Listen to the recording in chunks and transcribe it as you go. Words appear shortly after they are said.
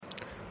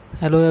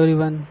Hello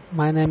everyone,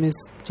 my name is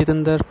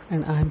Jitendra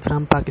and I am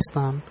from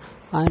Pakistan.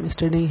 I am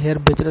studying here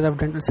Bachelor of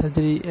Dental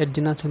Surgery at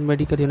Jinnah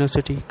Medical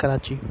University,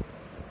 Karachi.